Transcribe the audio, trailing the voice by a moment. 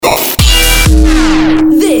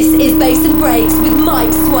Breaks with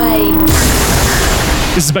Mike Sway.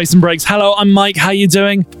 This is Bass and Breaks. Hello, I'm Mike. How you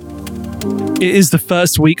doing? It is the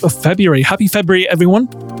first week of February. Happy February, everyone.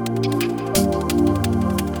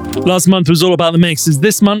 Last month was all about the mixes.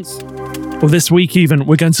 This month, or this week even,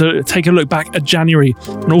 we're going to take a look back at January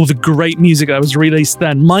and all the great music that was released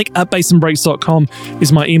then. Mike@bassandbreaks.com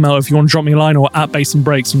is my email if you want to drop me a line, or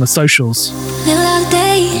 @bassandbreaks on the socials. Little other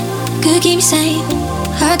day could keep me sane.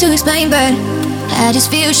 Hard to explain, but I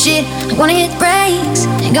just feel shit. I wanna hit the brakes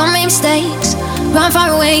and don't make mistakes. Run far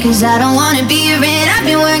away, cause I don't wanna be your in. I've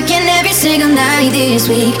been working every single night this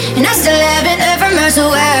week, and I still haven't heard from her,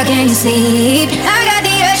 so I can't sleep. I got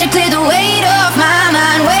the urge to clear the weight off my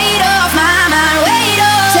mind, weight off my mind, weight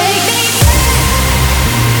off. Take me back.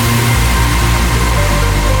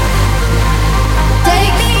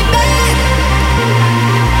 Take me back.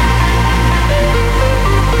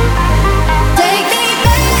 Take me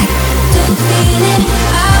back to the feeling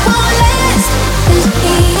I won't last. This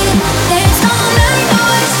feeling, there's no night, no,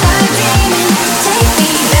 it's like dreaming. Take me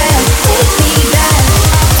back, take me back,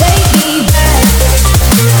 take me back.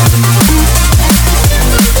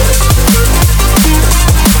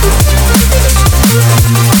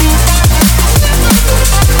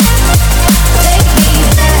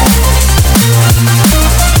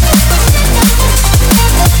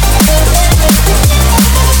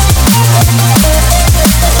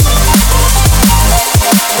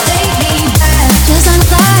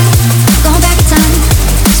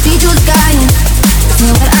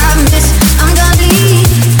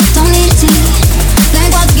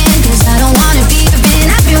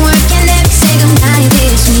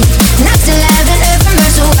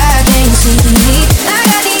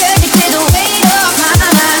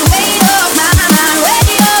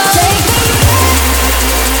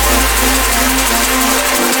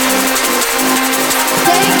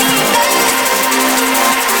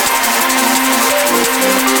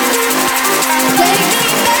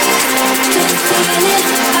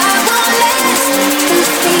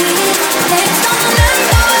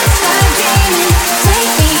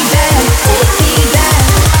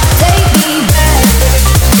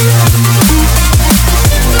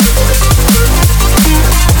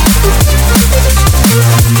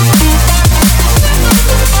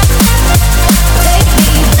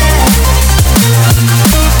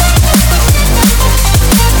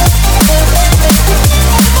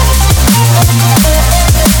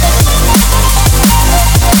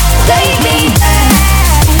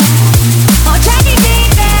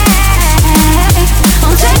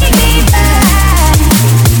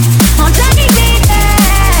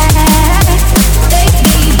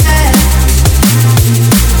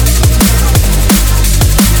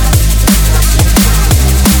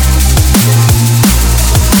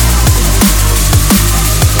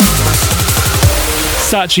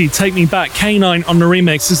 Sachi, Take Me Back, K9 on the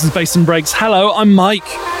remix. This is Bass and Breaks. Hello, I'm Mike.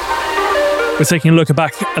 We're taking a look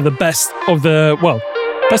back at the best of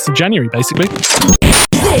January, basically. This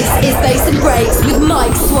is Bass and Breaks with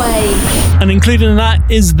Mike Sway. And included in that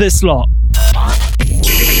is this lot.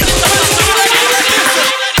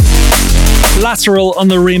 Lateral on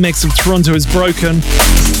the remix of Toronto is Broken. Blame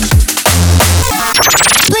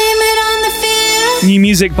it on the fear. New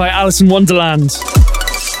music by Alice in Wonderland.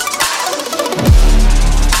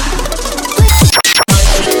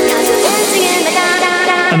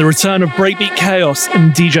 And the return of Breakbeat Chaos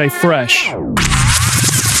and DJ Fresh.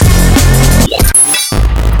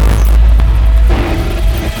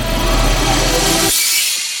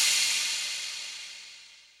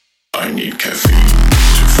 I need caffeine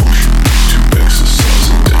to function, to exercise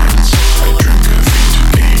and dance. I drink caffeine to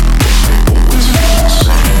gain what I always feel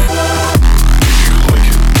insane. Do you like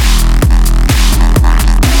it?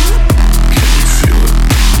 Can you feel it?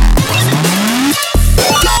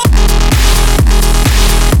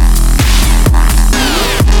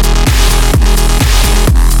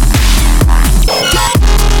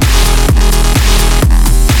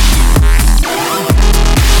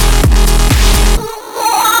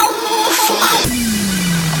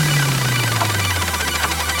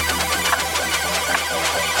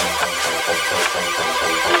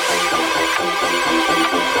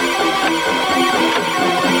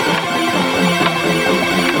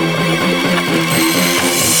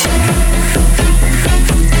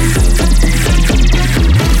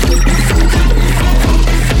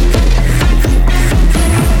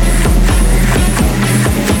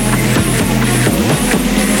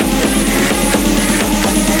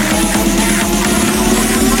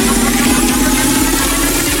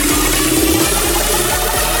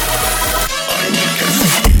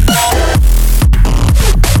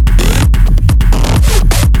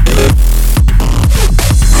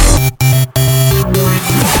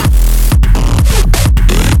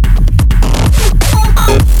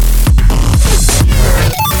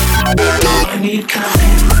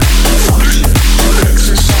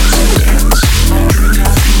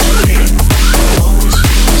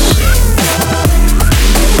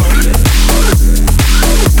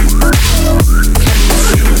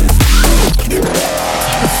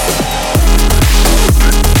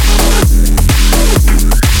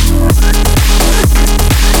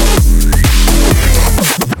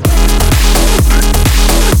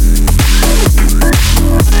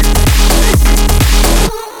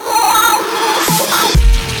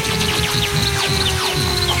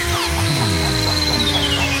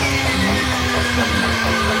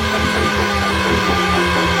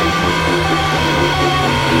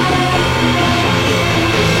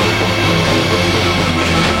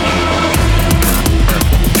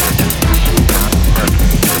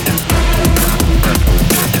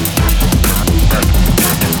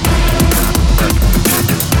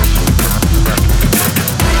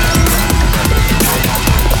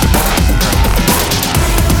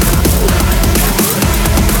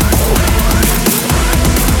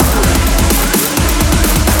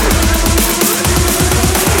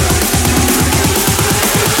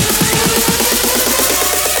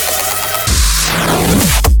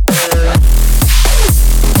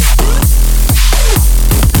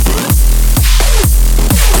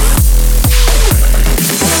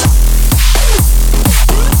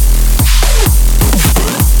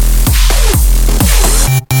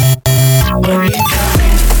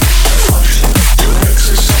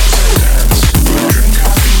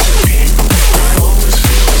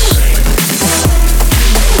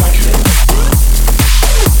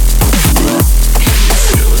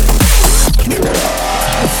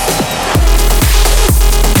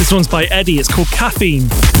 This one's by Eddie. It's called Caffeine.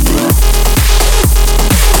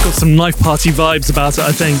 Got some knife party vibes about it,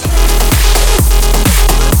 I think.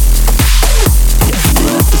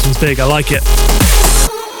 Yeah, this one's big. I like it.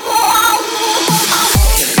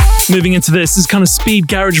 Moving into this is kind of speed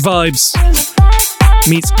garage vibes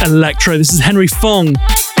meets electro. This is Henry Fong,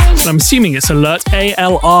 and I'm assuming it's Alert,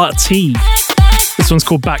 A-L-R-T. This one's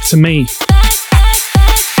called Back to Me.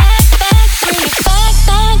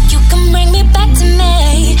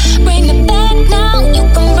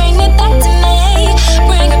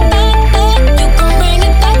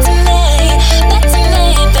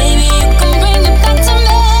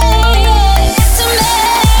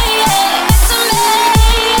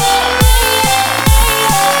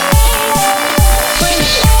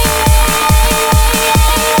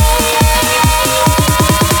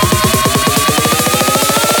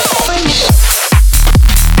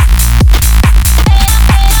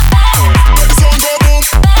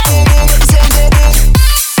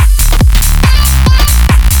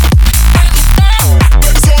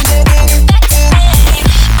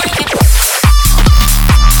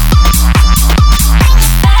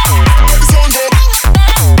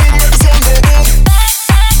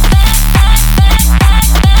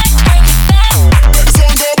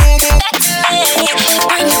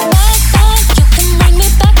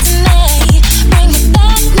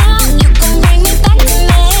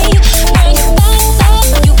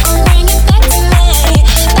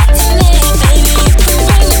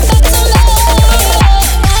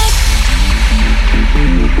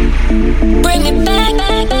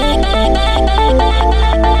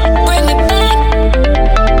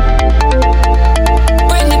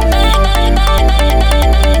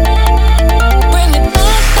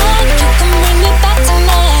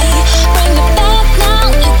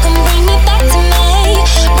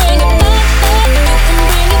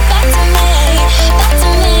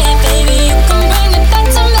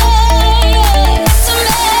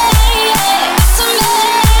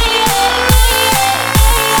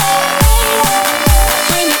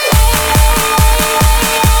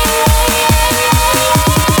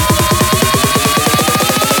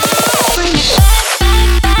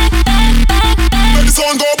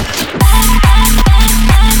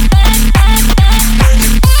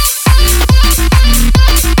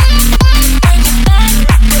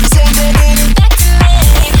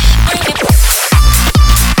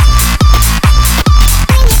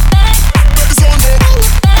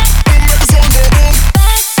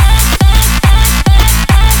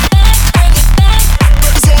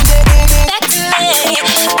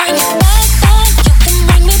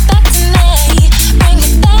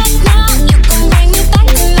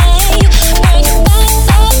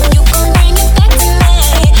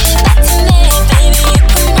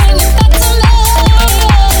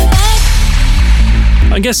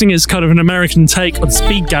 I'm guessing it's kind of an American take on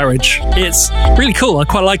speed garage. It's really cool. I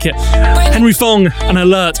quite like it. Henry Fong and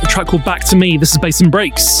Alert, a track called Back to Me. This is Bass and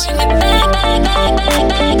Breaks.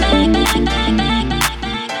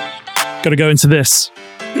 Gotta go into this.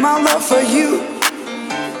 My love for you.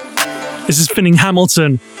 This is Finning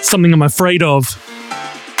Hamilton, Something I'm Afraid Of.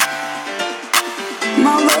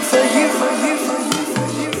 My love for you.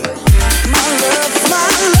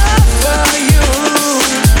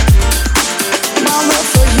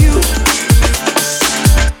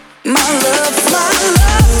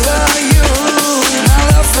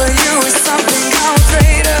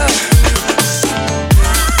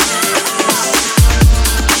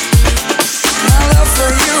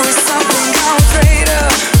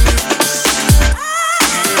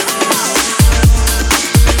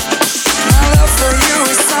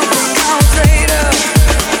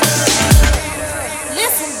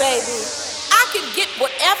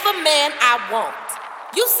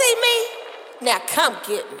 You see me? Now come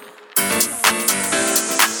get me.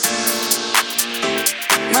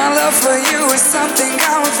 My love for you is something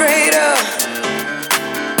I'm afraid of.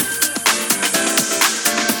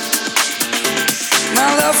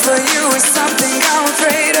 My love for you is something I'm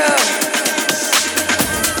afraid of.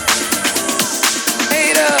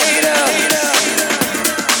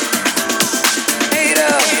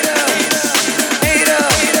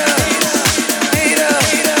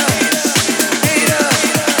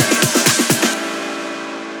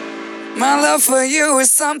 My love for you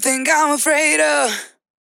is something I'm afraid of.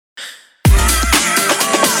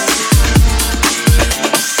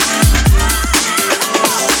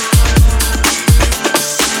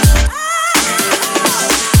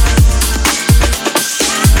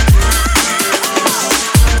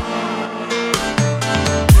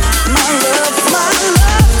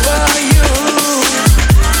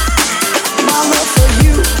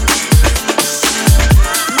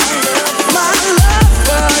 My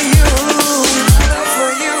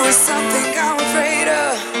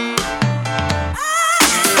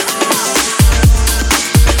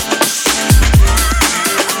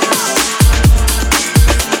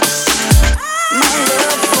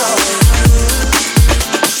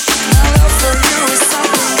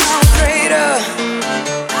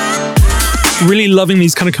Really loving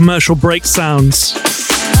these kind of commercial break sounds.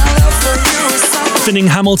 Finning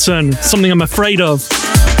Hamilton, Something I'm Afraid Of.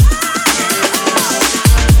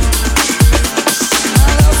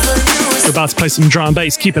 We're about to play some drum and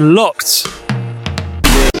bass. Keep it locked.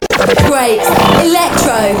 Breaks,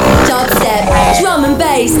 electro, dubstep, drum and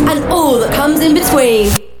bass, and all that comes in between.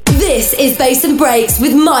 This is Bass and Breaks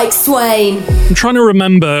with Mike Swain. I'm trying to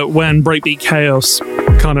remember when Breakbeat Chaos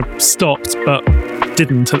kind of stopped, but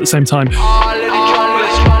didn't at the same time.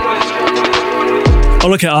 I'll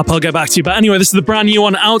look it up, I'll get back to you. But anyway, this is the brand new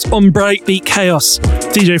one out on Breakbeat Chaos.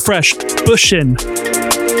 DJ Fresh, Bushin'.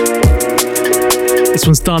 This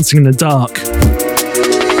one's Dancing in the Dark.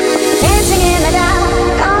 Dancing in the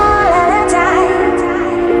dark all of the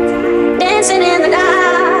time. Dancing in the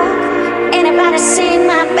dark. Anybody seen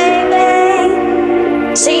my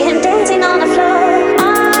baby? See him dancing on the floor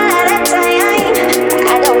all of the time.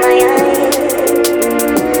 I don't mind.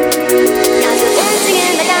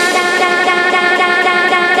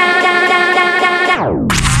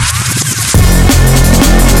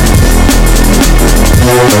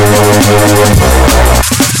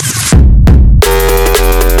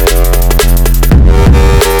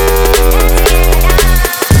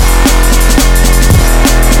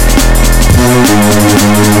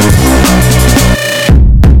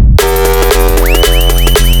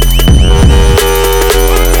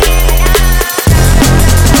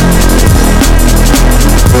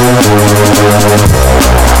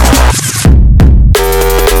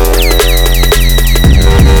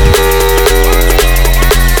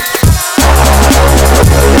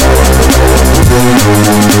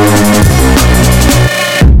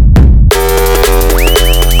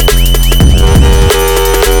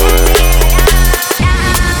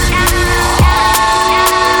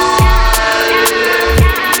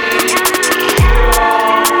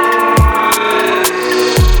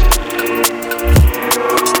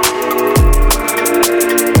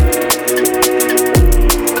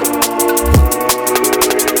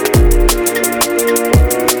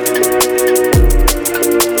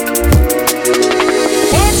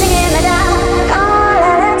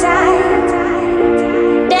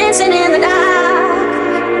 Dancing in the dark.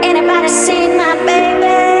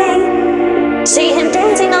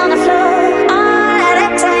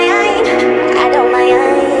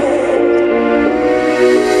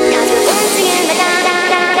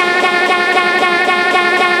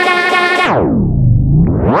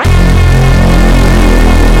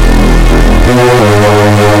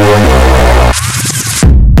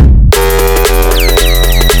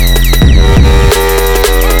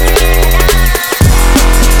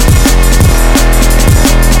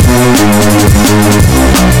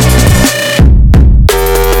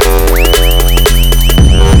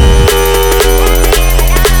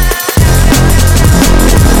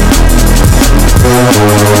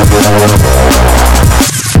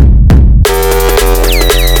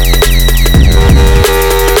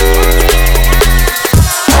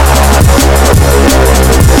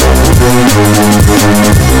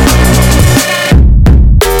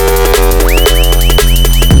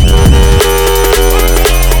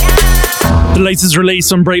 Latest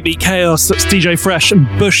release on Breakbeat Chaos, that's DJ Fresh and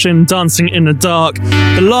Bushin', Dancing in the Dark.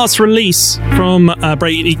 The last release from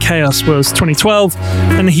Breakbeat Chaos was 2012,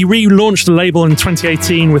 and he relaunched the label in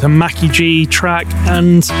 2018 with a Mackie G track,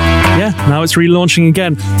 and yeah, now it's relaunching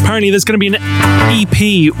again. Apparently there's going to be an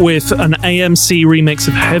EP with an AMC remix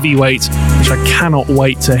of Heavyweight, which I cannot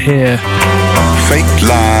wait to hear. Fake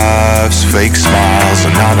lives, fake smiles,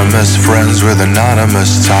 anonymous friends with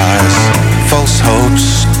anonymous ties, false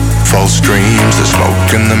hopes, false dreams, the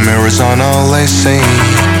smoke and the mirrors on all they see.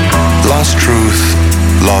 Lost truth,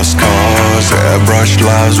 lost cause, airbrushed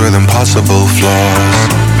lives with impossible flaws.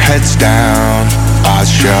 Heads down, eyes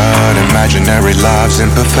shut, imaginary lives,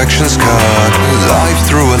 imperfections cut. Life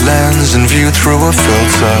through a lens and viewed through a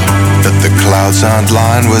filter, that the clouds aren't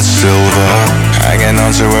lined with silver. Hanging on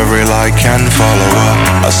to every like and follower,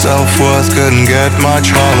 our self-worth couldn't get much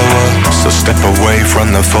hollower. So step away from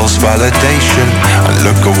the false validation and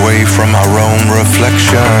look away from our own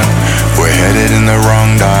reflection. We're headed in the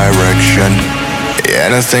wrong direction,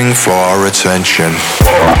 anything for attention.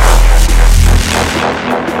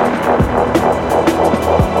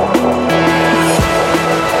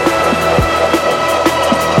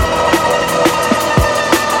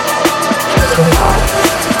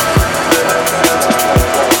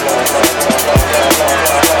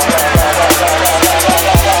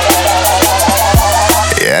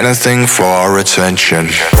 Anything for attention.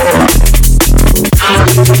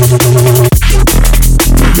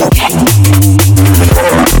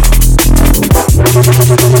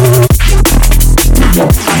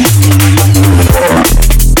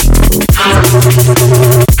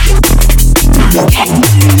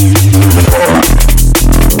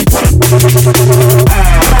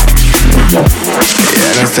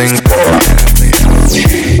 anything.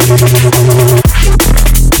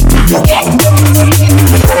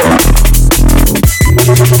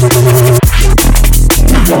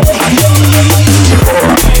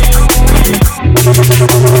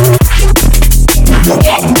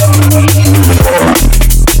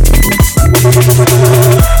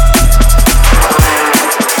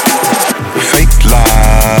 Fake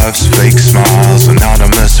lives, fake smiles,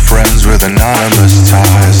 anonymous friends with anonymous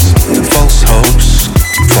ties. False hopes,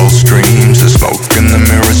 false dreams, the smoke in the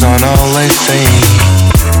mirrors on all they see.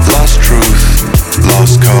 Lost truth,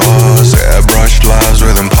 lost cause, airbrushed lives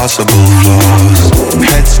with impossible flaws.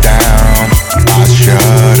 Heads down, eyes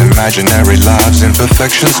shut, imaginary lives,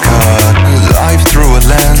 imperfections cut. Life through a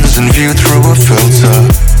lens and viewed through a filter,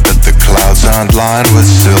 but the clouds aren't lined with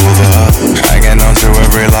silver. Hanging on to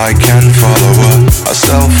every like and follower, our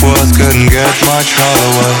self-worth couldn't get much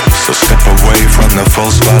hollower. So step away from the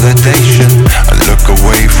false validation and look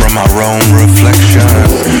away from our own reflection.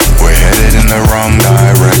 We're headed in the wrong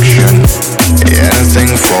direction.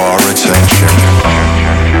 Anything for attention.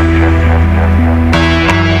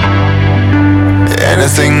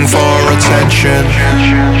 Anything for attention.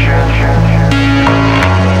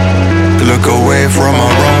 Look away from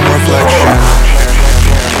our own reflection.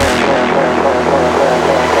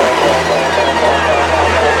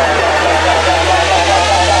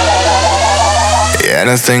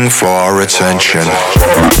 Anything for attention.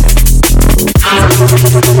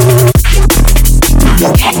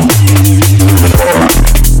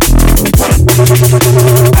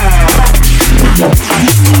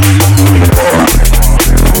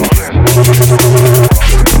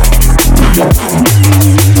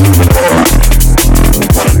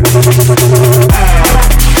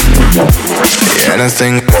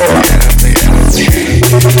 Anything.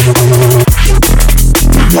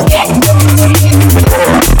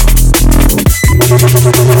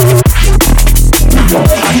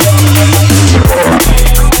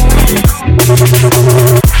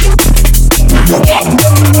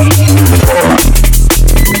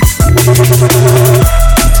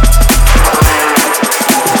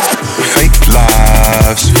 Fake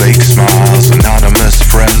lives, fake smiles, anonymous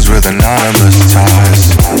friends with anonymous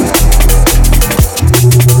ties.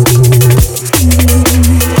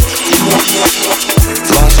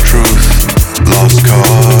 Lost truth, lost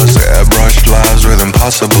cause, airbrushed lives with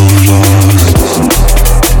impossible flaws.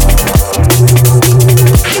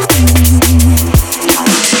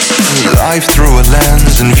 Life through a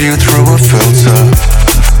lens and viewed through a filter,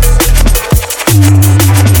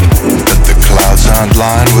 but the clouds aren't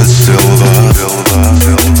lined with silver.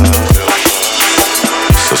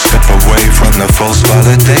 So step away from the false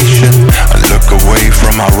validation and look away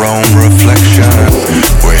from our own reflection.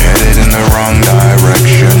 We're headed in the wrong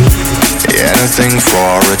direction. Anything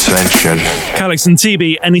for attention. Calix and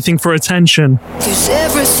TB, anything for attention. 'Cause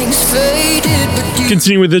everything's faded but you.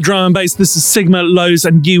 Continuing with the drum and bass, this is Sigma, Lowe's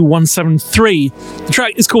and U173. The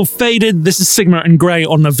track is called Faded. This is Sigma and Grey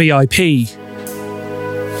on the VIP.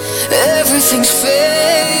 Everything's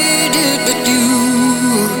faded but you.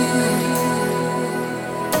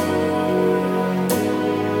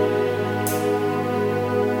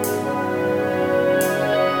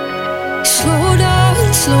 Slow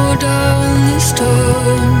down this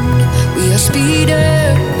turn. We are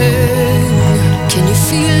speeding. Can you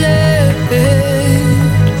feel it?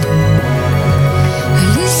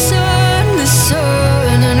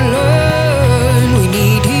 Listen and learn. We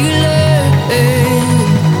need healing.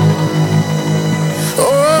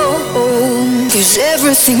 Oh, 'cause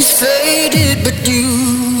everything's faded but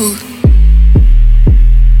you.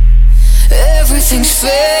 Everything's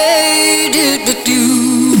faded but you.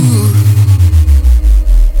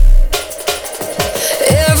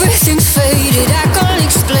 Everything's faded, I can't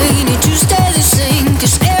explain it. You stay the same,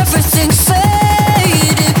 'cause everything's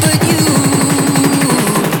faded but you.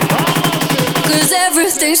 'Cause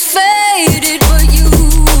everything's faded but you.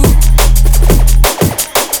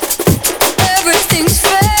 Everything's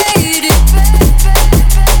faded.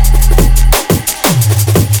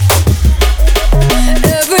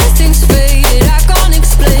 Everything's faded, I can't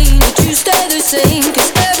explain it. You stay the same,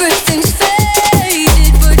 'cause everything's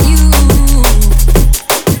faded but you.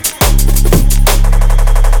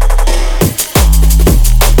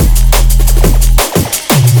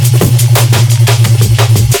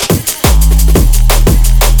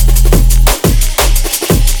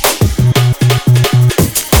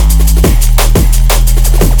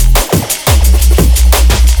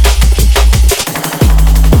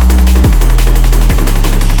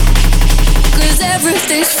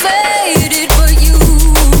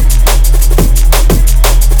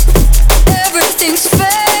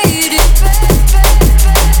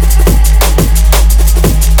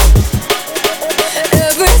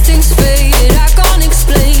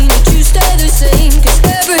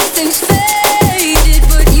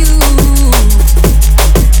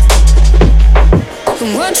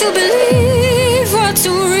 What to believe, what to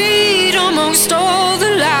read amongst all the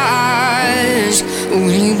lies.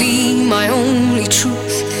 Will you be my only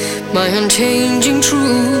truth, my unchanging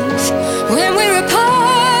truth? When we're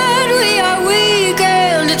apart, we are weak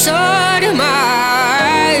and it's our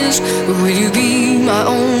demise. Will you be my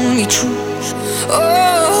only truth?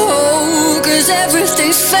 Oh, 'cause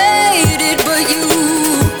everything's faded but you.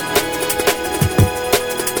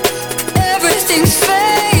 Everything's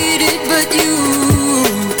faded but you.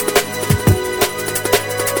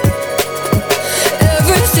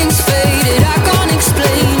 Everything's faded, I can't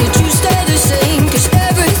explain it. You stay the same, 'cause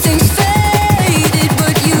everything's faded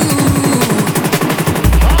but you.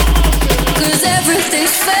 'Cause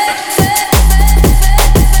everything's faded.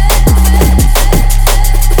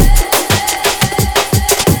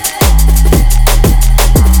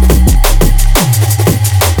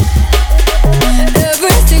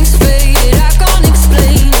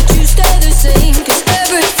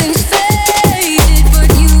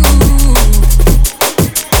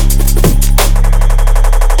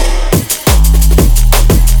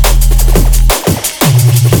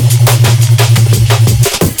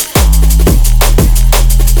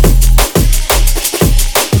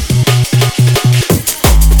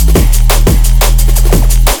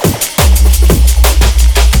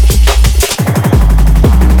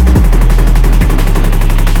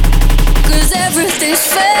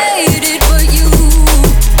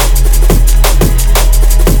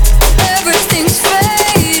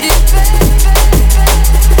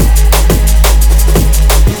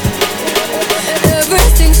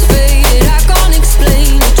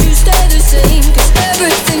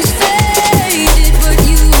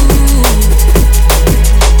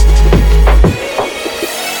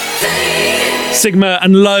 Sigma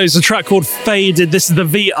and Lowe's, a track called Faded. This is the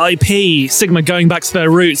VIP. Sigma going back to their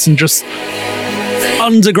roots and just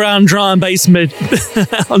underground drum and bass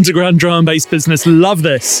underground drum and bass business. Love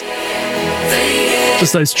this.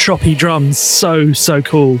 Just those choppy drums. So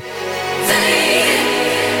cool.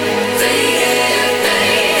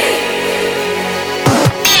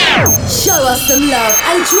 Show us some love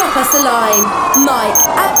and drop us a line.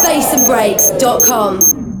 Mike@bassandbreaks.com.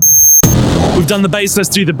 We've done the bass, let's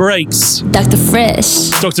do the breaks. Dr. Fresh.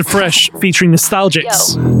 Dr. Fresh featuring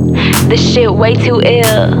Nostalgics. Yo, this shit way too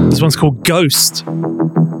ill. This one's called Ghost.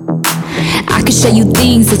 I could show you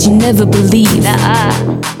things that you never believe.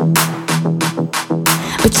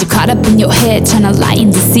 But you caught up in your head, trying to lie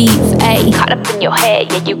and deceive. Ayy, caught up in your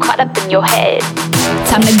head, yeah, you caught up in your head.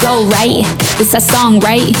 Time to go, right? This that song,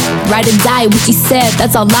 right? Ride or die, what you said,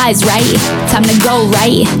 that's all lies, right? Time to go,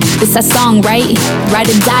 right? This that song, right? Ride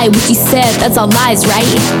or die, what you said, that's all lies,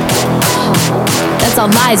 right? That's all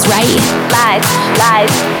lies, right? Lies,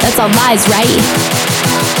 that's all lies, right?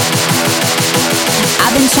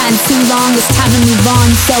 I've been trying too long, it's time to move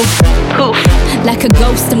on. So, poof, like a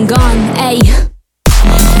ghost, I'm gone, ayy.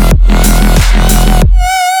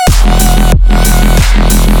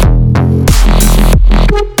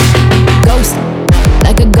 Ghost,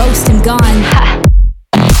 like a ghost, I'm gone.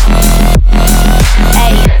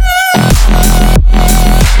 Ayy.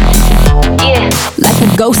 Yeah, like a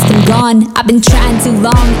ghost, I'm gone. I've been trying too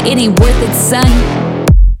long, it ain't worth it, son.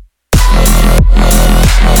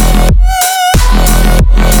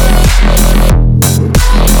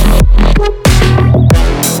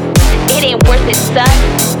 It ain't worth it, son.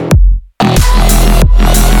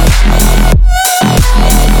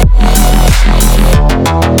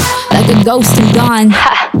 Like a ghost, I'm gone.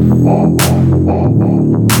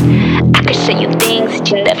 I could show you things that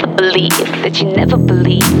you never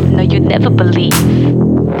believe, no, you never believe.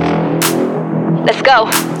 Let's go.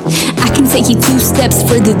 I can take you 2 steps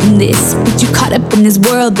further than this, but you caught up in this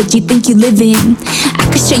world that you think you live in. I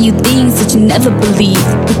could show you things that you never believe,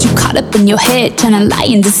 but you caught up in your head trying to lie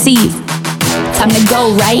and deceive. Time to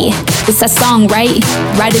go, right? This that song, right?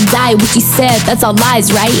 Ride or die, what you said, that's all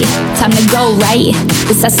lies, right? Time to go, right?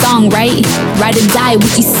 This that song, right? Ride or die,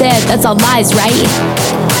 what you said, that's all lies, right?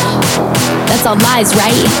 That's all lies,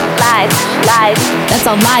 right? Lies, that's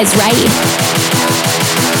all lies, right?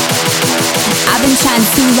 I've been trying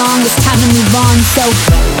too long, it's time to move on. So,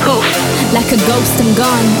 poof, like a ghost, I'm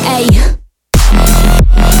gone, ayy.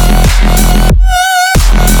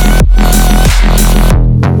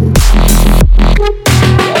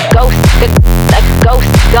 Like a ghost,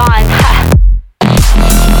 gone. Ha.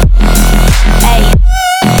 Ay.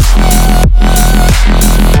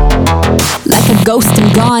 Like a ghost,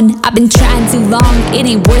 I'm gone. I've been trying too long, it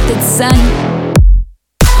ain't worth it, son.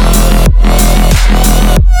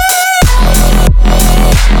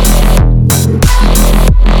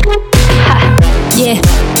 Ha. Yeah,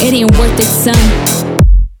 it ain't worth it, son.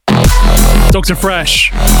 Dr.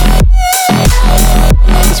 Fresh.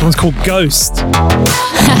 This one's called Ghost.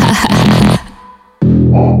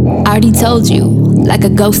 I already told you, like a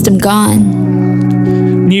ghost I'm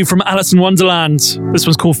gone. New from Alice in Wonderland. This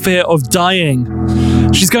one's called Fear of Dying.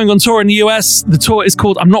 She's going on tour in the US. The tour is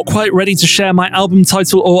called I'm Not Quite Ready to Share My Album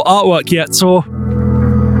Title or Artwork Yet tour.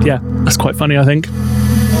 Yeah, that's quite funny, I think.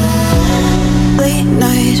 Late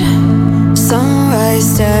night,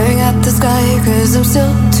 sunrise, staring at the sky, 'cause I'm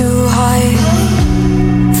still too high.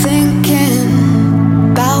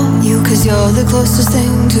 Thinking about you, 'cause you're the closest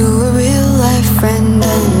thing to a real life friend.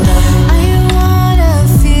 And I wanna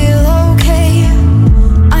feel okay.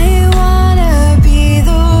 I wanna be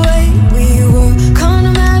the way we were. Can't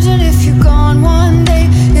imagine if you're gone one day.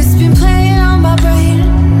 It's been playing on my brain,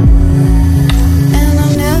 and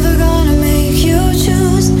I'm never gonna make you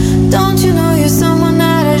choose. Don't you know you're someone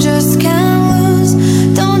that I just can't lose?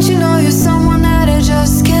 Don't you know you're someone that I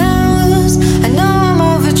just can't lose? I know I'm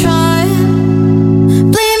over trying.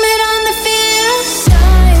 Blame it on the fear of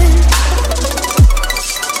dying.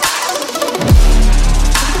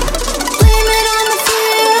 Blame it on the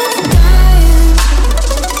fear of dying.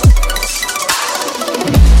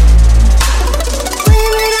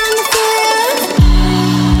 Blame it on the fear.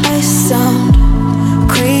 I sound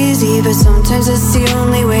crazy, but sometimes it's the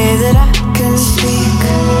only way that I can speak.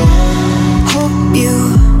 Hope you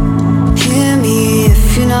hear me.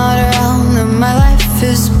 If you're not around, then my life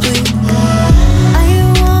is bleak. I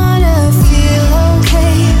wanna feel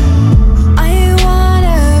okay. I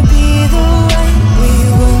wanna be the way we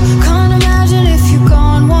were. Can't imagine if you're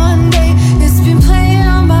gone one day. It's been playing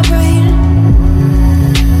on my brain,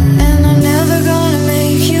 and I'm never gonna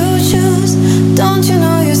make you choose. Don't you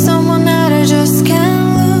know you're someone that I just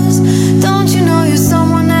can't lose? Don't you know you're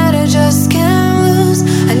someone that I just can't lose?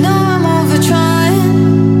 I know I'm over trying.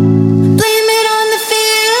 Blame it on the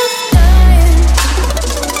fear of dying.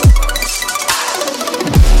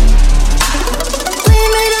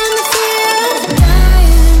 Blame it on the fear of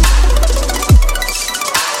dying.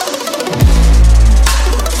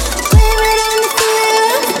 Blame it on the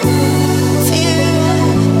fear of fear.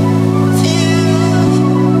 Blame it on the fear of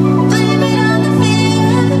dying. Fear. Blame it on the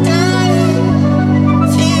fear of dying.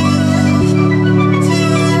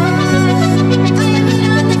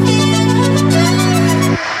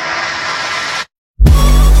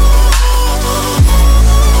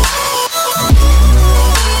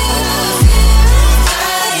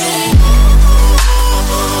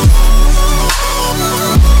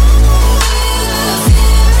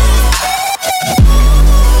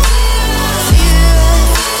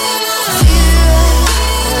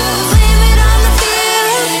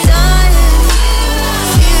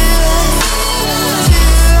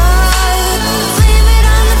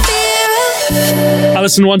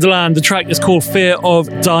 Alice in Wonderland. The track is called Fear of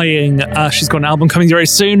Dying. She's got an album coming very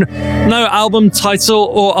soon. No album title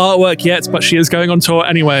or artwork yet, but she is going on tour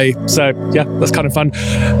anyway. So yeah, that's kind of fun.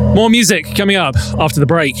 More music coming up after the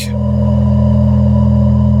break.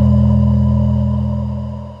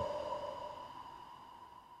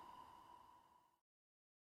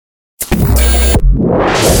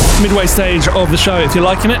 Midway stage of the show. If you're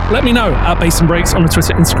liking it, let me know at Bass and Breaks on the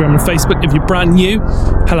Twitter, Instagram and Facebook. If you're brand new,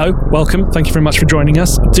 hello, welcome. Thank you very much for joining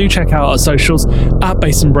us. Do check out our socials at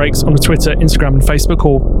Bass and Breaks on the Twitter, Instagram and Facebook,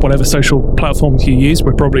 or whatever social platforms you use.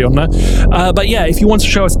 We're probably on there. But yeah, if you want to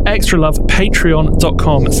show us extra love,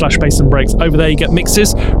 patreon.com/Bass and Breaks. Over there you get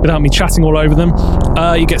mixes without me chatting all over them.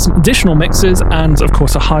 You get some additional mixes and of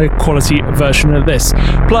course a high quality version of this.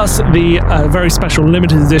 Plus the very special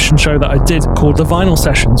limited edition show that I did called The Vinyl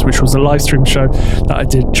Sessions, which was a live stream show that I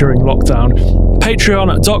did during lockdown.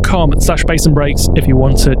 Patreon.com/Bass and Breaks if you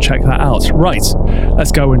want to check that out. Right,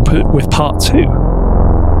 let's go in with part 2.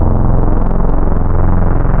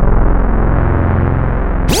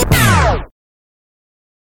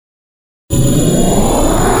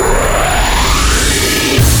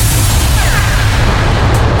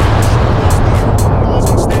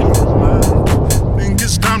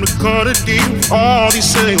 All these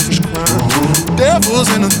selfish crimes, devils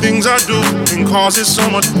in the things I do can cause it so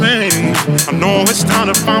much pain. I know it's time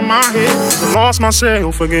to find my head. I lost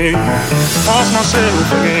myself again. Lost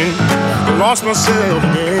myself again. I lost myself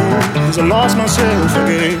again. I lost myself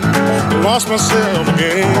again. I lost myself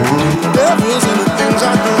again. Devils in the things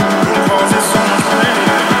I do can cause it so much pain.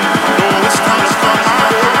 I know it's time to find my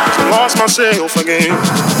head. I lost myself again. I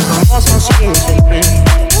lost myself again. Lost myself again.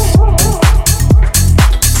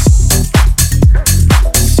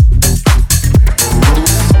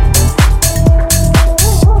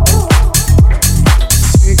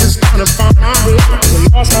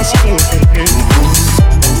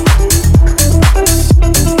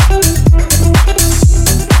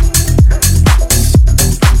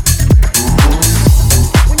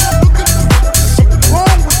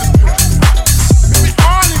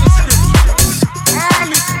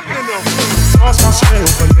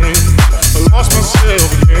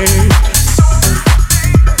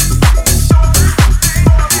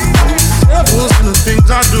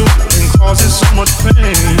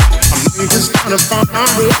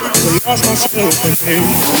 lost myself again.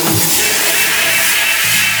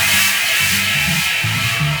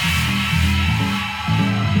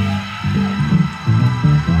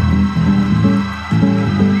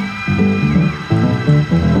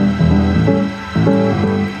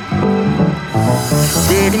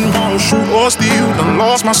 Begging for a shoot or steal, done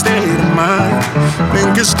lost my state of mind.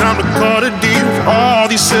 Think it's time to cut a deal with all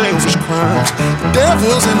these selfish crimes. The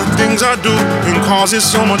devil's in the things I do and causes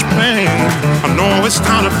so much pain. I know it's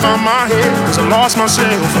time to find my head, cause I lost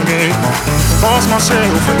myself again. Lost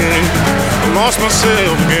myself again. I lost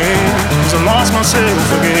myself again. Cause I lost myself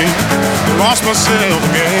again. I lost myself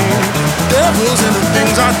again. The devil's in the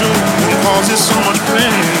things I do and causes so much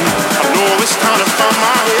pain. I know it's time to find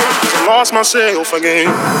my head, cause I lost myself again.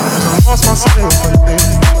 I lost myself again.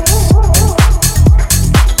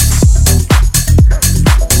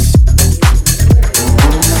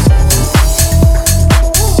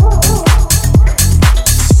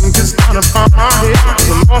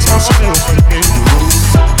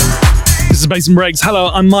 This is Bass and Breaks. Hello,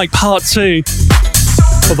 I'm Mike, part 2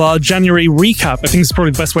 of our January recap. I think it's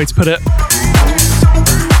probably the best way to put it.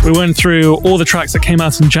 We went through all the tracks that came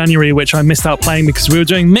out in January, which I missed out playing because we were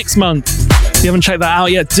doing Mix Month. If you haven't checked that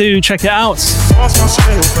out yet, do check it out.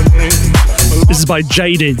 This is by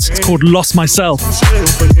Jaded. It's called Lost Myself.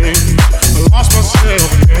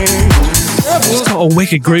 It's got a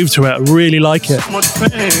wicked groove to it. I really like it.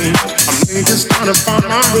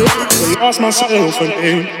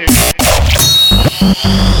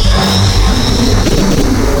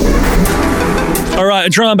 Alright, a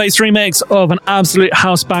drum and bass remix of an absolute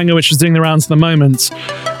house banger which is doing the rounds at the moment.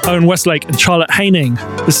 Owen Westlake and Charlotte Haining.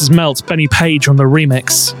 This is Melt, Benny Page on the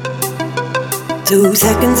remix. 2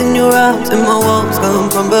 seconds in your arms and my walls come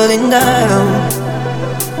crumbling down.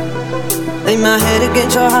 Lay my head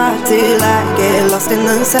against your heart till I get lost in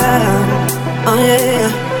the sound. Oh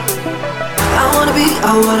yeah.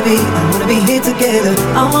 I wanna be here together.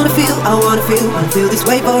 I wanna feel this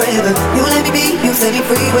way forever. You let me be, you set me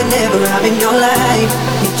free whenever I'm in your life.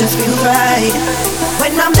 It just feels right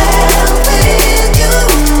when I'm there with you.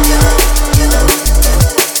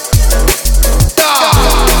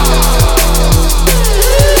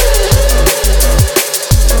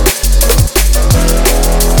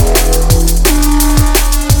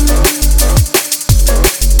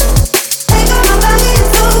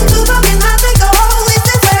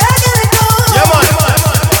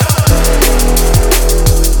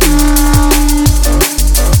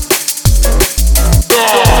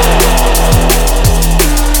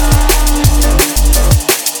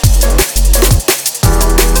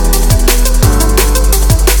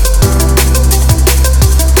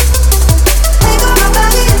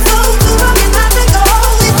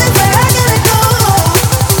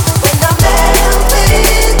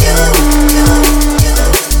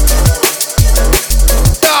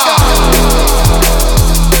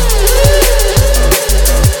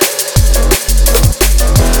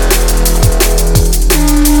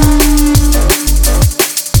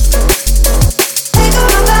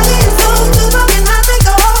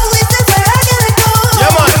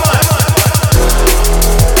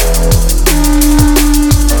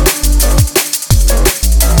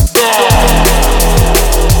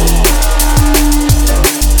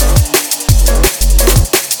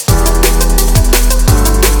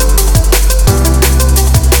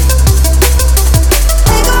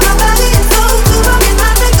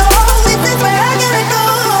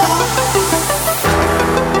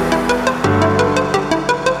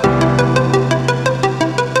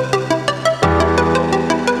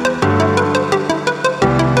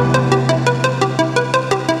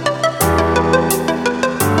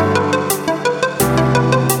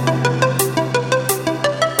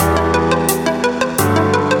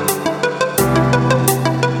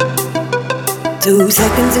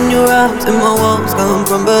 Seconds in your arms and my walls come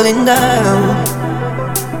crumbling down.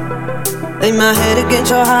 Lay my head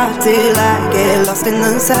against your heart till I get lost in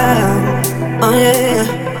the sound. Oh yeah.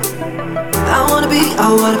 I wanna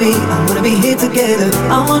be here together.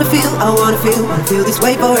 I wanna feel this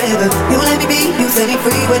way forever. You let me be, you set me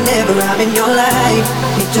free whenever I'm in your life.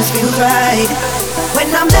 It just feels right when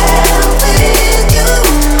I'm there with you.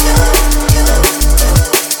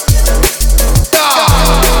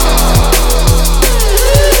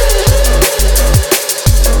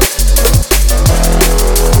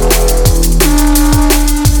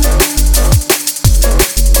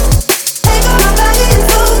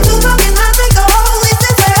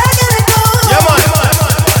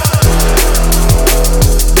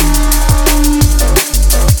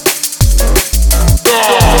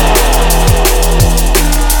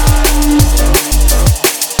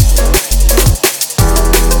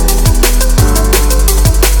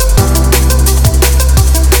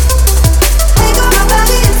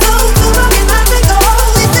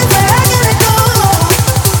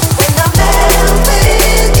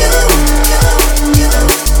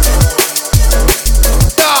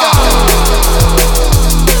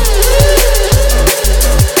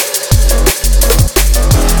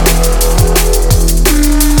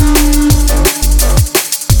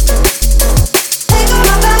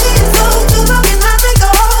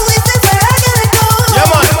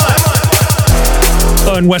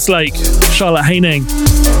 Ryan Westlake, Charlotte Haining,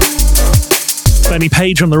 Benny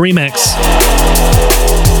Page on the remix.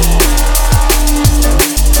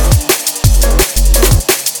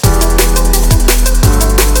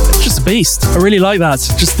 Beast. I really like that.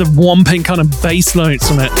 Just the whomping kind of bass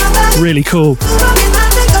notes on it. Really cool.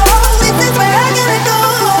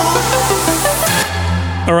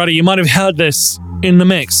 Alrighty, you might have heard this in the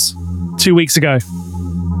mix 2 weeks ago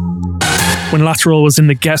when Lateral was in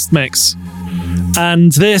the guest mix.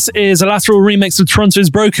 And this is a Lateral remix of Toronto is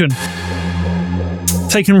Broken,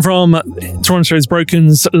 taken from Toronto is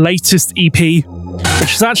Broken's latest EP,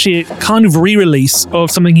 which is actually a kind of re-release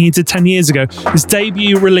of something he did 10 years ago. His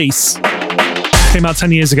debut release came out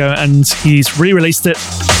 10 years ago, and he's re-released it,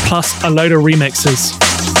 plus a load of remixes.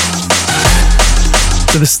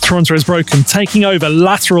 So this is Toronto is Broken, taking over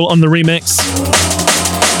Lateral on the remix.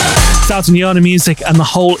 It's out on Yana Music, and the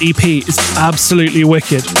whole EP is absolutely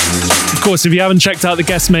wicked. Of course, if you haven't checked out the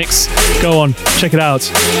guest mix, go on, check it out.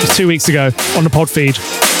 It was 2 weeks ago on the pod feed.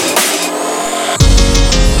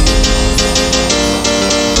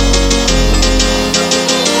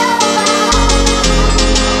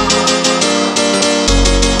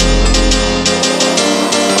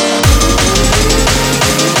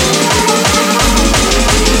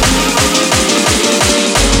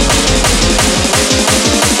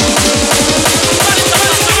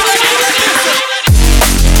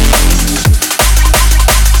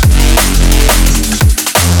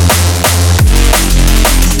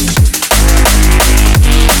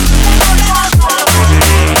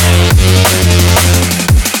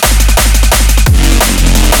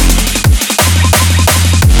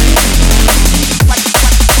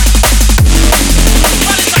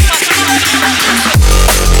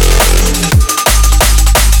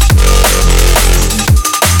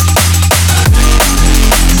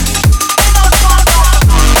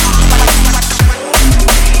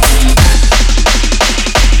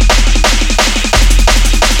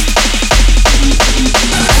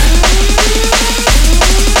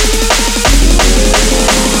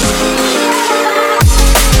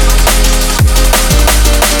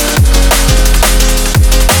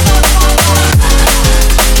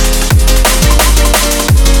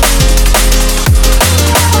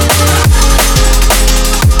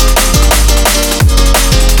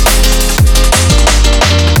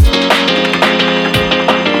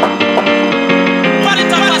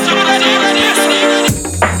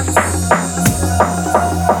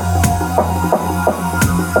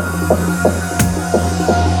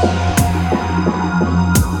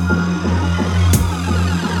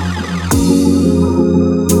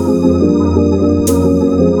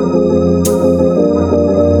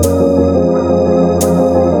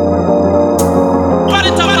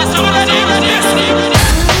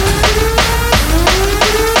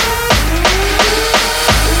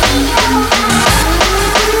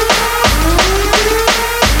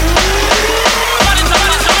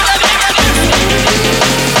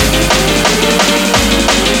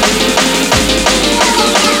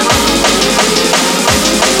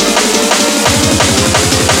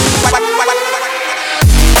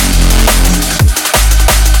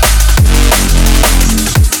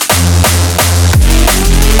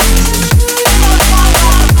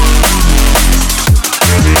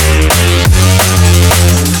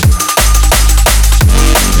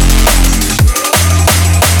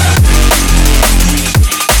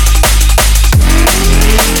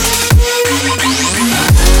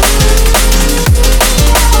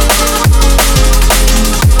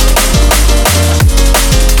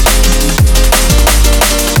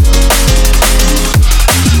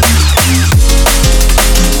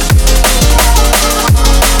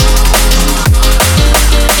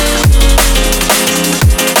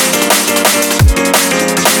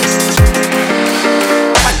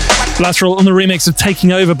 Lateral on the remix of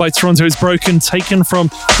Taking Over by Toronto is Broken, taken from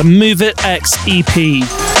the Move It X EP.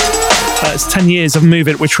 It's 10 years of Move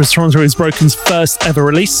It, which was Toronto is Broken's first ever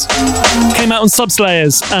release. Came out on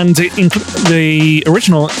Subslayers, and the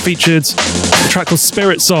original featured a track called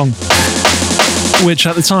Spirit Song, which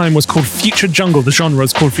at the time was called Future Jungle. The genre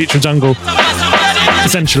was called Future Jungle.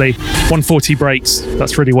 Essentially, 140 breaks.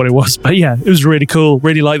 That's really what it was. But yeah, it was really cool.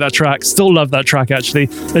 Really like that track. Still love that track, actually.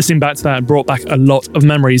 Listening back to that and brought back a lot of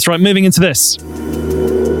memories. Right, moving into this.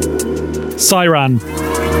 Siran.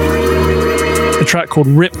 A track called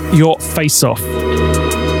Rip Your Face Off.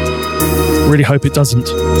 Really hope it doesn't.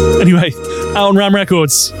 Anyway, out on Ram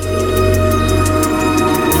Records.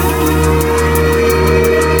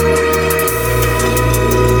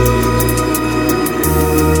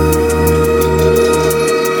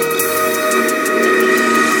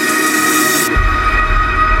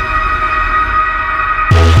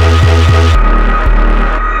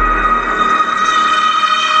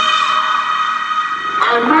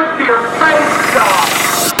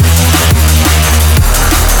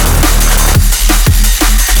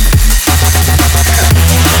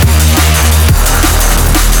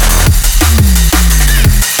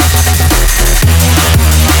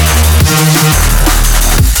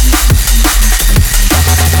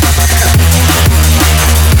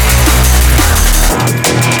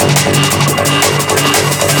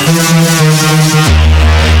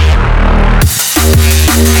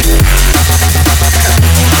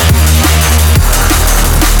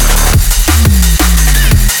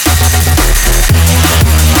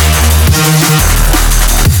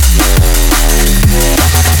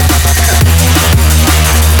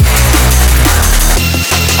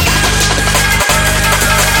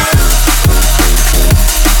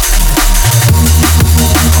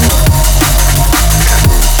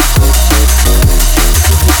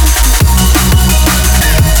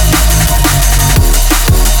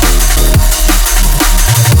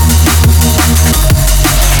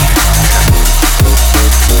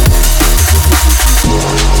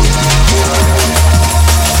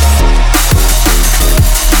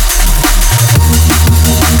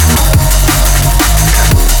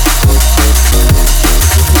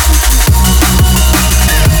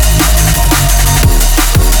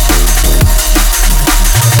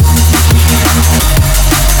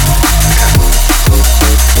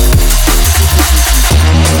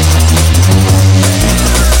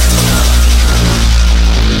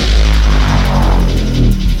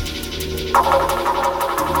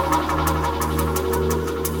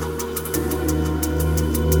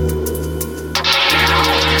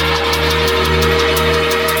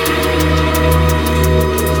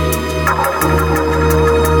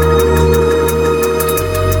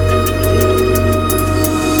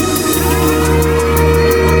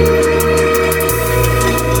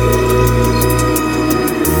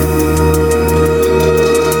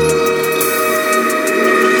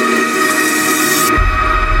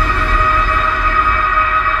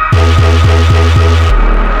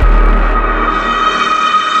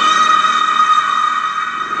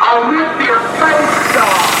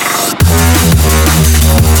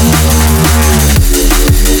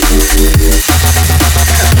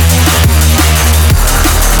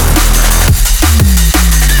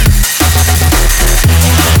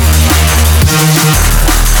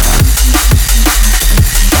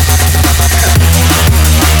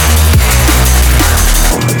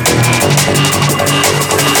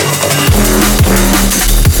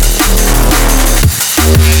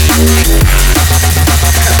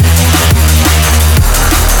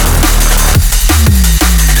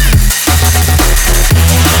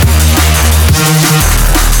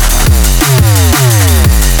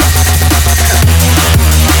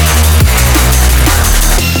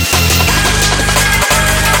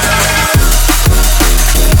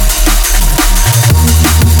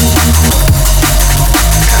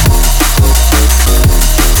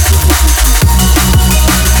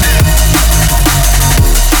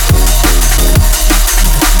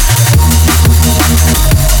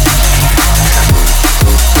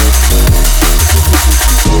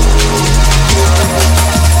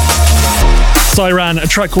 Siran, a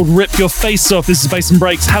track called Rip Your Face Off. This is Bass and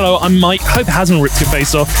Breaks. Hello, I'm Mike. Hope it hasn't ripped your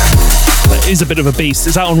face off. It is a bit of a beast.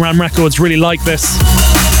 It's out on Ram Records. Really like this.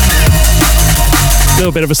 A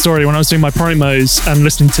little bit of a story. When I was doing my promos and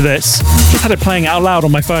listening to this, just had it playing out loud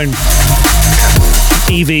on my phone.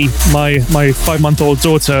 Evie, my 5-month-old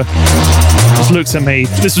daughter, just looks at me.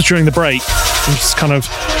 This was during the break. I'm just kind of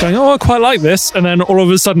going, oh, I quite like this. And then all of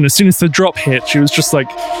a sudden, as soon as the drop hit, she was just like,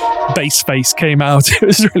 bass face came out. It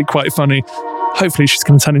was really quite funny. Hopefully she's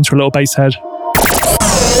going to turn into a little bass head.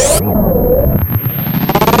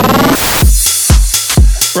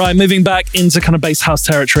 Right, moving back into kind of bass house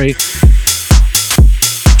territory.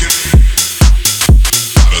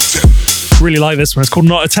 Really like this one. It's called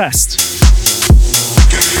Not a Test.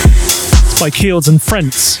 It's by Keels and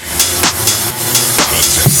Friends.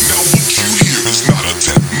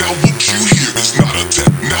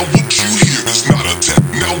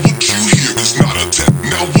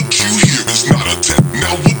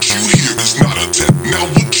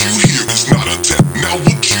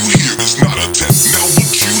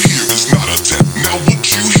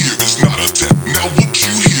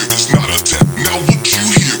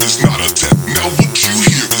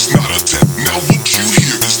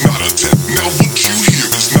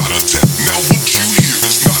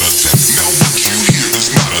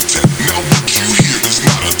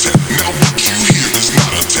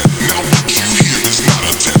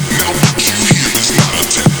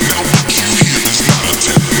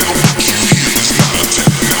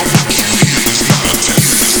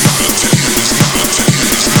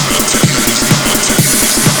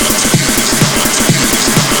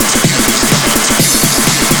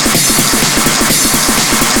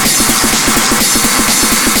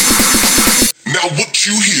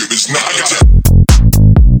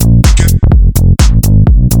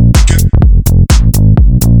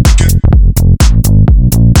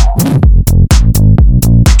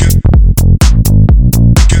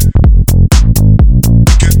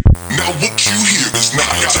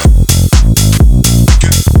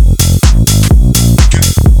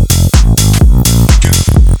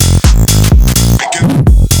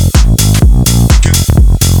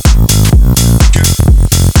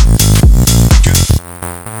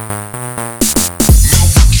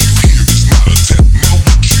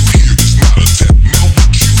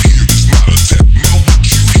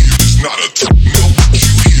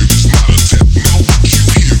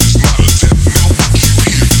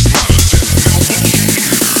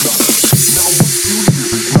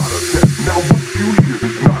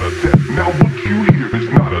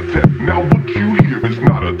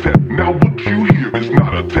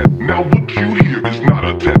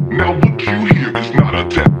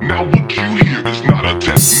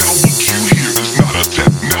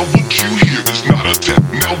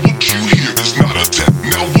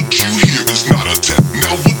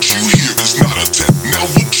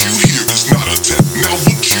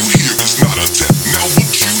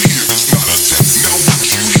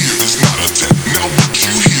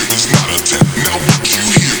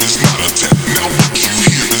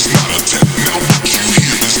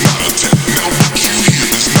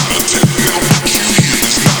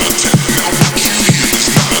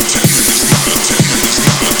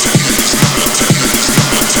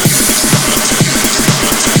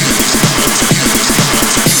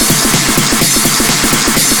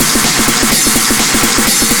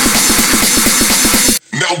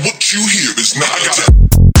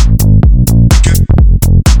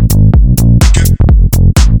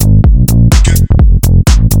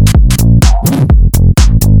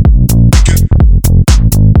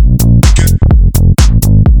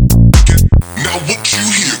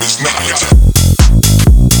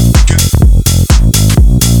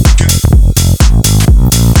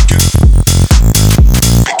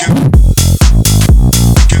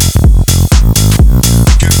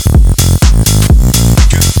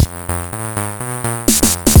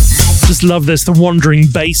 Love this, the wandering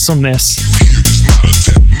bass on this.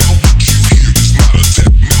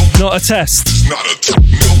 Not a Test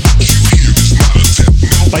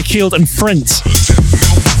by Keeled and Frint.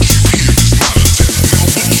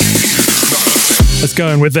 Let's go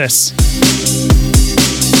in with this.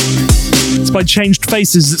 It's by Changed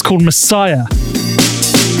Faces. It's called Messiah.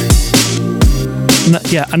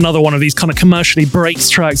 Yeah, another one of these kind of commercially breaks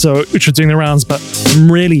tracks which are doing the rounds, but I'm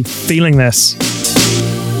really feeling this.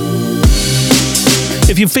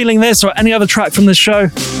 If you're feeling this or any other track from this show,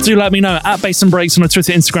 do let me know at Bass and Breaks on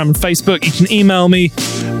Twitter, Instagram, and Facebook. You can email me,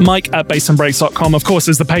 mike@bassandbreaks.com. Of course,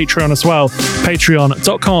 there's the Patreon as well,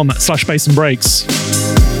 patreon.com/bassandbreaks.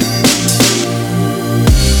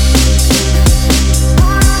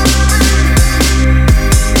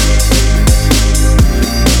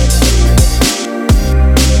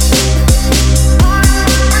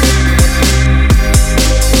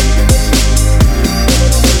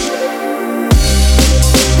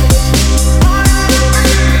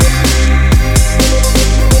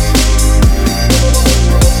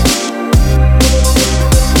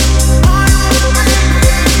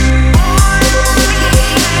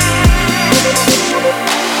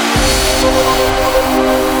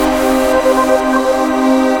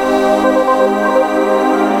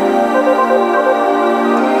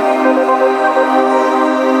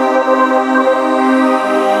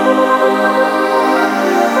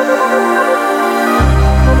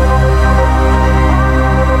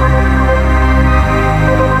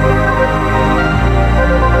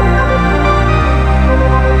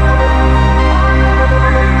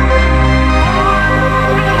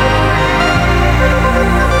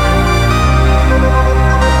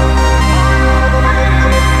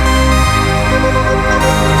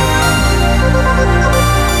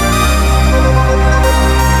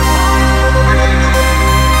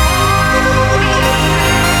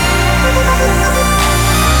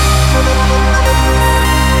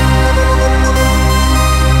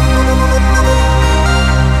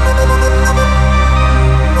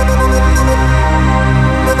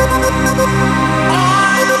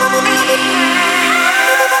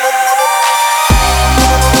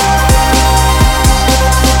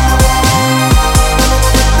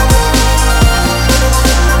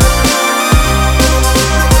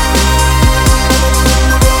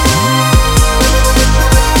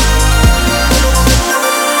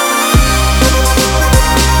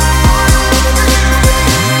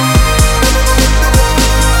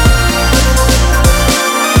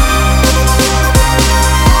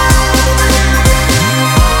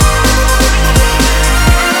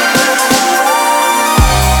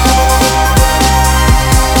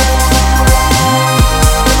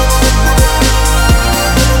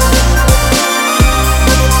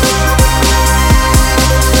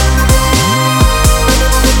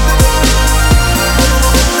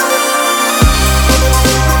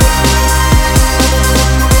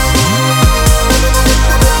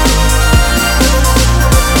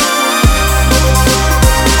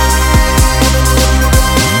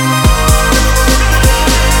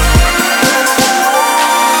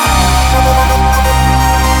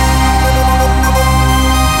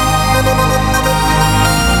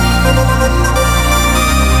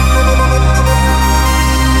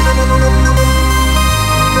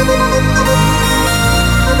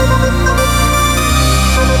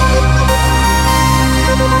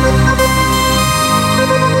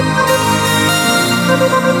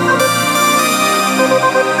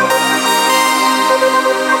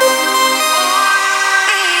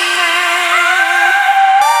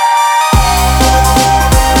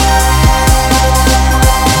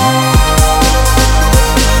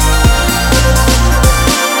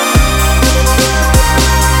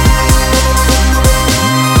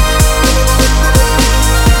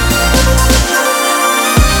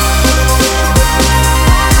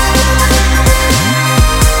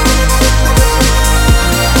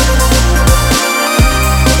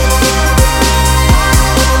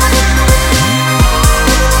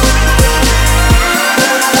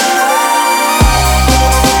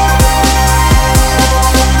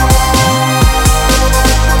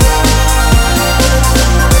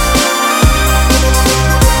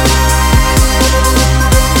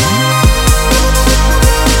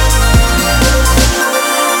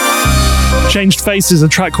 Changed Faces, a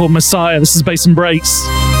track called Messiah. This is Bass and Breaks.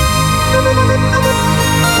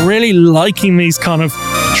 Really liking these kind of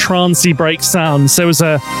trancey break sounds. There was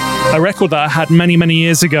a record that I had many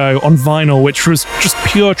years ago on vinyl, which was just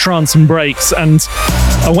pure trance and breaks. And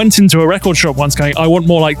I went into a record shop once going, I want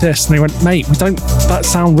more like this. And they went, mate, that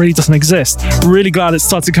sound really doesn't exist. Really glad it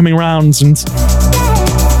started coming around. And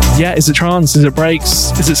yeah, is it trance? Is it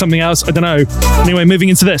breaks? Is it something else? I don't know. Anyway, moving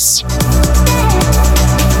into this.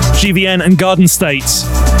 GVN and Garden State.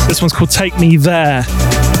 This one's called Take Me There.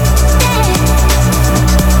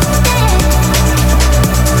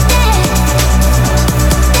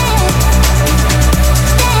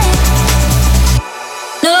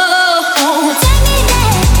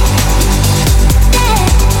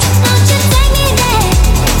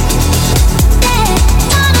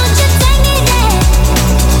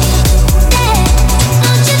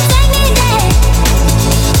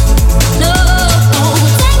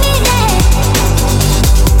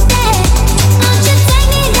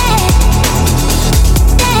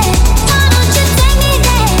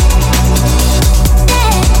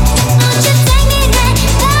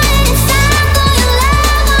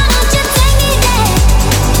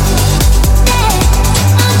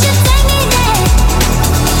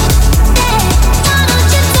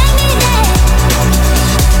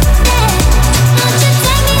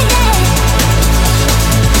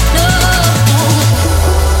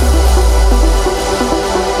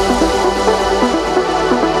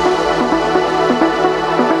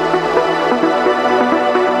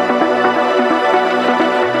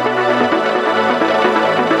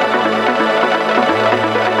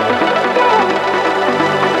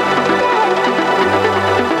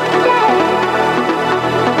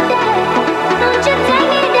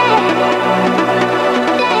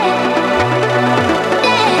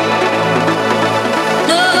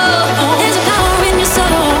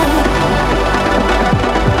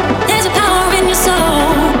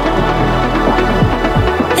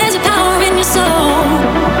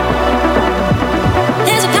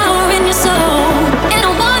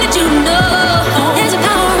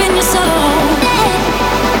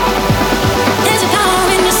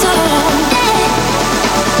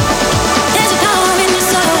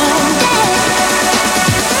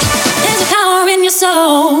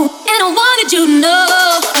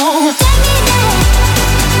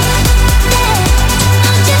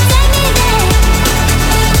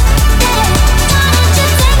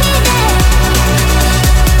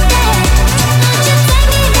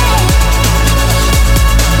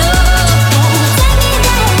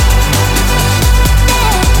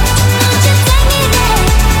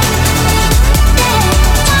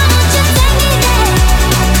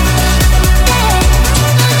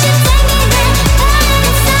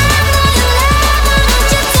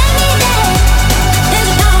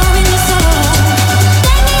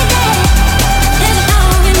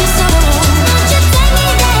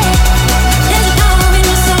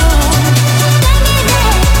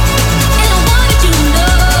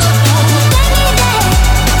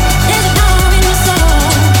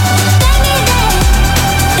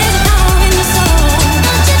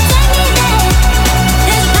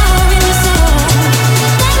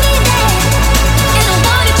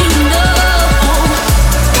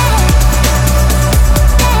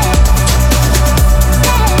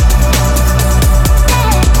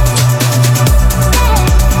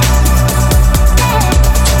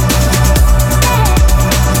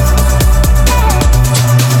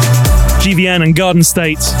 GVN and Garden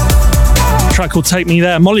State. A track called Take Me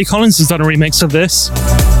There. Molly Collins has done a remix of this,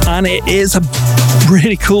 and it is a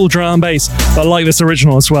really cool drum and bass. I like this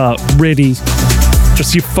original as well. Really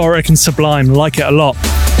just euphoric and sublime. Like it a lot.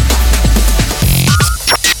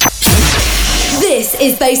 This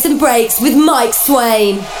is Bass and Breaks with Mike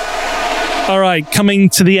Swain. All right, coming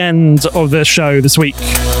to the end of the show this week.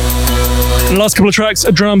 The last couple of tracks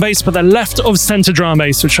are drum and bass, but they're left of center drum and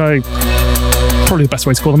bass, which probably the best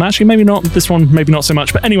way to call them. Actually, maybe not. This one, maybe not so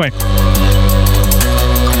much. But anyway,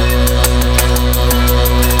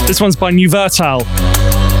 this one's by New Vertal.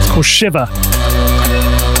 It's called Shiver.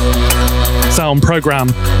 It's out on Program.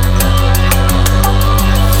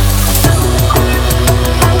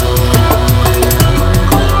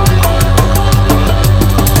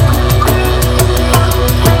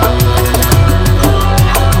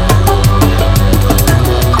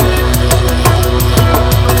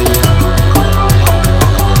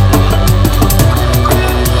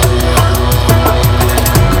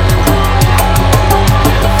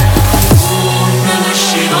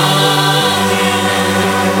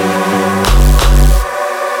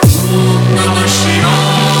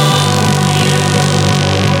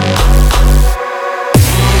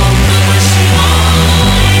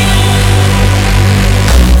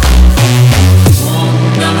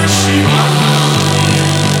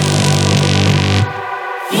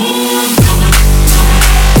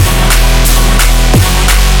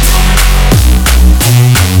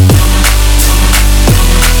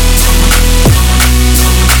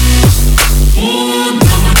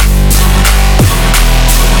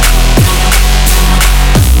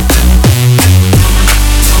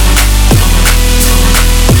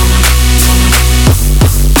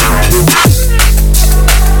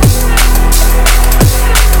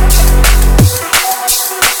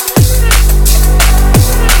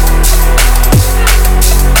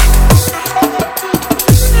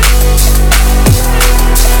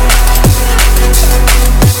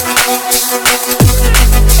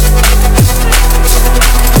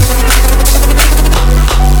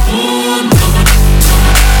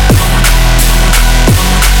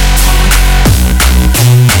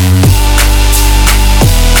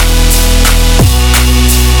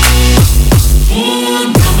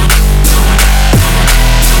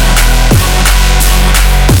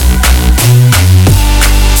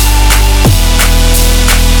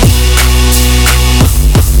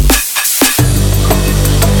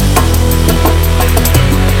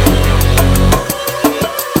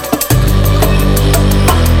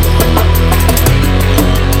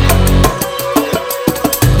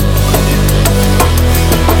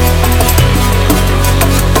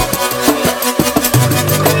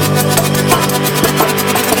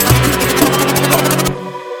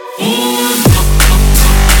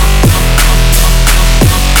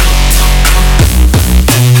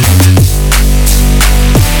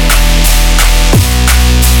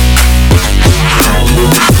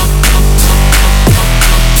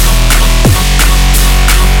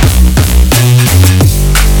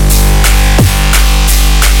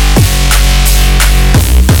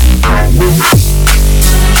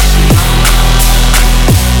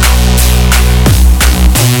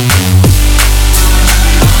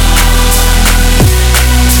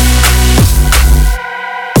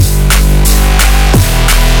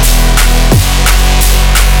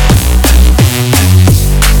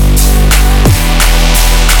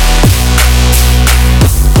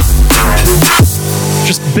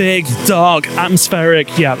 Big, dark,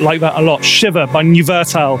 atmospheric. Yeah, like that a lot. Shiver by New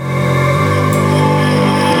Vertel.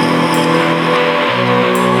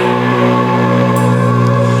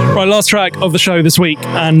 Right, last track of the show this week,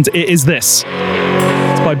 and it is this.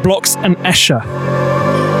 It's by Blocks and Escher.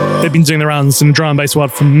 They've been doing the rounds in the drum and bass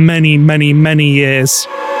world for many, many, many years.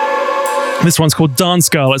 This one's called Dance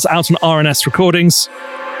Girl. It's out on RNS Recordings.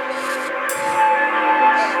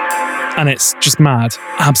 And it's just mad.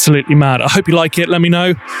 Absolutely mad. I hope you like it. Let me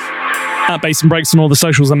know. At Bass and Breaks on all the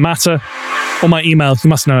socials that matter. Or my email. You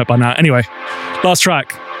must know it by now. Anyway, last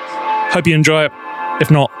track. Hope you enjoy it.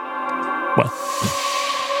 If not, well.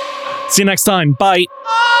 See you next time. Bye.